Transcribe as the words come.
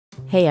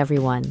Hey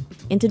everyone!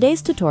 In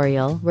today's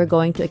tutorial, we're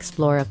going to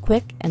explore a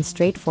quick and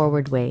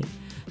straightforward way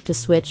to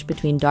switch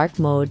between dark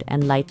mode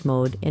and light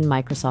mode in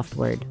Microsoft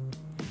Word.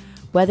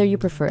 Whether you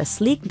prefer a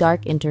sleek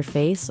dark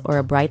interface or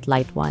a bright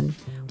light one,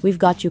 we've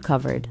got you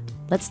covered.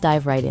 Let's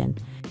dive right in.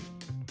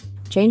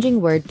 Changing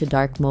Word to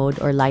dark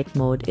mode or light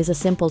mode is a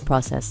simple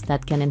process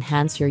that can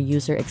enhance your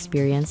user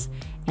experience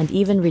and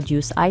even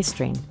reduce eye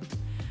strain.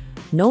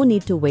 No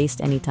need to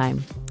waste any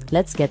time.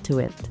 Let's get to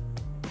it.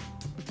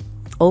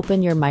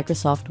 Open your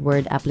Microsoft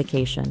Word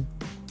application.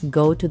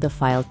 Go to the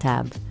File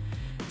tab.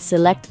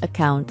 Select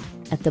Account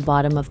at the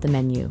bottom of the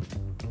menu.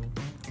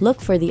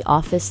 Look for the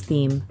Office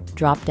Theme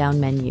drop-down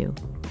menu.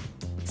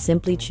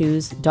 Simply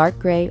choose dark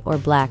gray or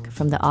black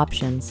from the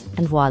options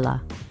and voila!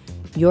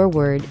 Your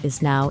Word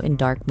is now in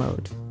dark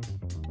mode.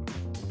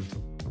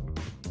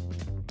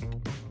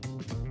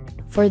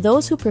 For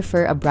those who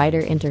prefer a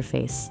brighter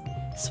interface,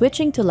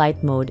 switching to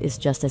light mode is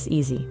just as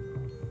easy.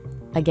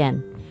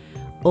 Again,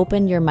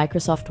 open your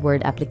Microsoft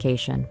Word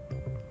application.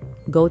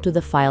 Go to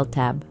the File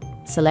tab.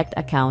 Select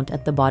Account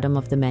at the bottom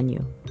of the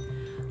menu.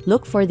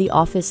 Look for the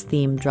Office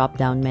Theme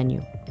drop-down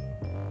menu.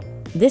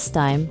 This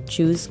time,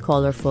 choose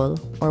Colorful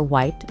or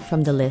White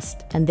from the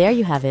list, and there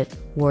you have it,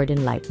 Word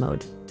in light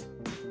mode.